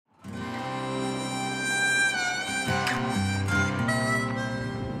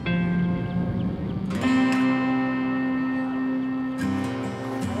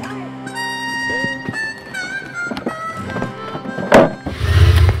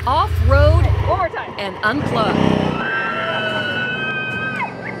and unplug.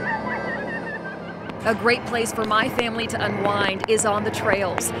 A great place for my family to unwind is on the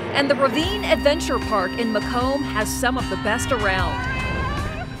trails, and the Ravine Adventure Park in Macomb has some of the best around.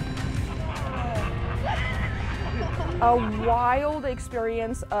 A wild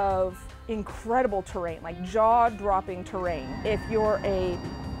experience of incredible terrain, like jaw-dropping terrain. If you're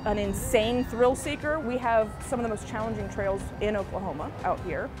an insane thrill seeker, we have some of the most challenging trails in Oklahoma out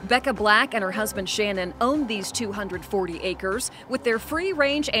here. Becca Black and her husband Shannon own these 240 acres with their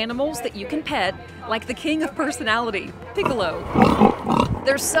free-range animals that you can pet, like the king of personality, Piccolo.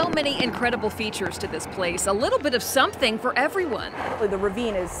 There's so many incredible features to this place, a little bit of something for everyone. The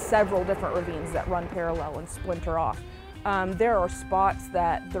ravine is several different ravines that run parallel and splinter off. There are spots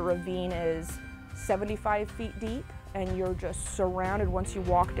that the ravine is 75 feet deep, and you're just surrounded. Once you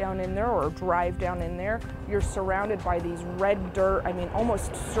walk down in there or drive down in there, you're surrounded by these red dirt, I mean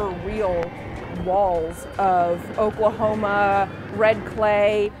almost surreal walls of Oklahoma red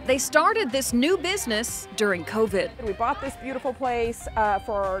clay. They started this new business during COVID. We bought this beautiful place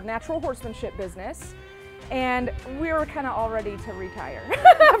for our natural horsemanship business, and we were kind of all ready to retire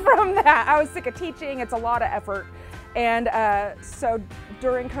from that. I was sick of teaching, it's a lot of effort. And so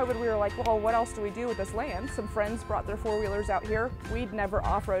during COVID, we were like, well, what else do we do with this land? Some friends brought their four-wheelers out here. We'd never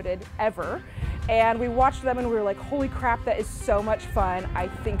off-roaded ever. And we watched them and we were like, holy crap, that is so much fun. I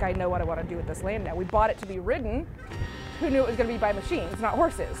think I know what I want to do with this land now. We bought it to be ridden. Who knew it was going to be by machines, not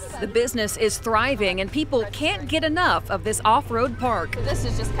horses? The business is thriving and people can't get enough of this off-road park. So this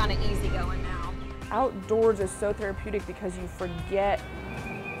is just kind of easy going now. Outdoors is so therapeutic because you forget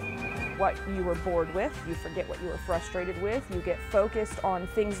what you were bored with, you forget what you were frustrated with, you get focused on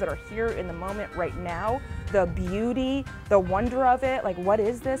things that are here in the moment right now, the beauty, the wonder of it, like what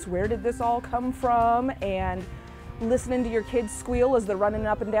is this, where did this all come from, and listening to your kids squeal as they're running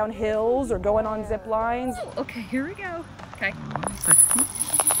up and down hills or going on zip lines. Okay, here we go. Okay.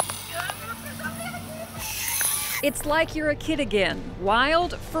 It's like you're a kid again,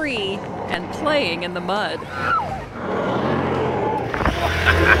 wild, free, and playing in the mud.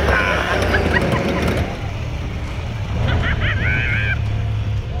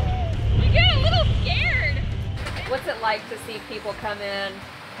 What's it like to see people come in,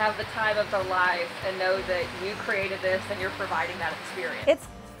 have the time of their life, and know that you created this and you're providing that experience? It's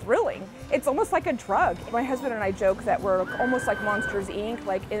thrilling. It's almost like a drug. My husband and I joke that we're almost like Monsters, Inc.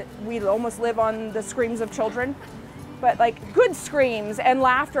 Like we almost live on the screams of children, but like good screams and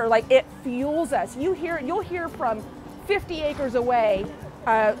laughter. Like it fuels us. You'll hear from 50 acres away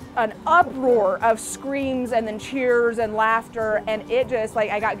an uproar of screams and then cheers and laughter, and it just like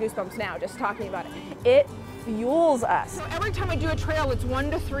I got goosebumps now just talking about it. It fuels us. So every time I do a trail, it's 1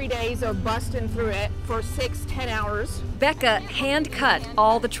 to 3 days of busting through it for 6-10 hours. Becca hand-cut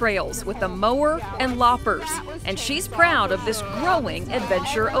all the trails with a mower and loppers, and she's proud of this growing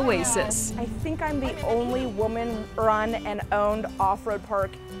adventure oasis. I think I'm the only woman-run and owned off-road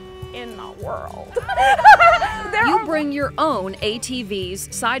park in the world. You bring your own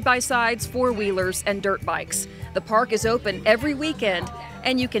ATVs, side-by-sides, four-wheelers, and dirt bikes. The park is open every weekend,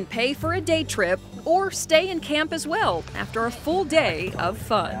 and you can pay for a day trip or stay in camp as well after a full day of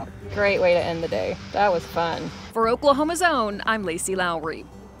fun. Great way to end the day. That was fun. For Oklahoma's Own, I'm Lacie Lowry.